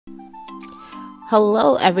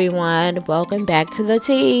Hello everyone, welcome back to the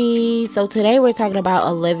tea. So today we're talking about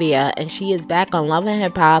Olivia, and she is back on Love and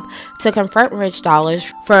Hip Hop to confront Rich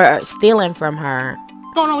Dollars for stealing from her.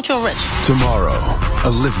 What's going on with your Rich? Tomorrow,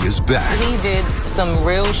 Olivia's back. He did some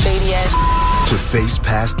real shady ass to face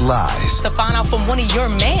past lies. To find out from one of your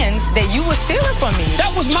mans that you were stealing from me.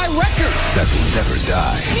 That was my record. That will never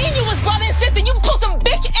die. Me and you was brother and sister. You pull some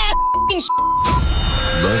bitch ass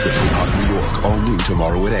Love and Hip Hop New York, all new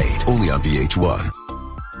tomorrow at 8, only on VH1.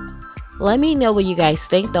 Let me know what you guys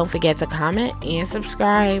think. Don't forget to comment and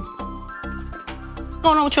subscribe. What's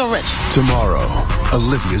going on with your Rich? Tomorrow,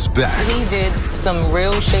 Olivia's back. He did some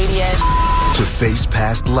real shady ass to face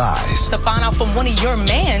past lies. To find out from one of your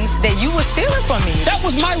mans that you were stealing from me. That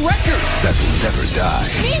was my record. That will never die.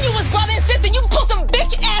 Me and you was brother and sister. You pull some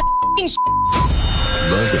bitch ass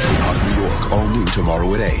Love and Hip Hop New York, all new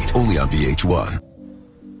tomorrow at 8, only on VH1.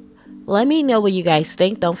 Let me know what you guys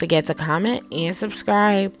think. Don't forget to comment and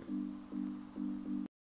subscribe.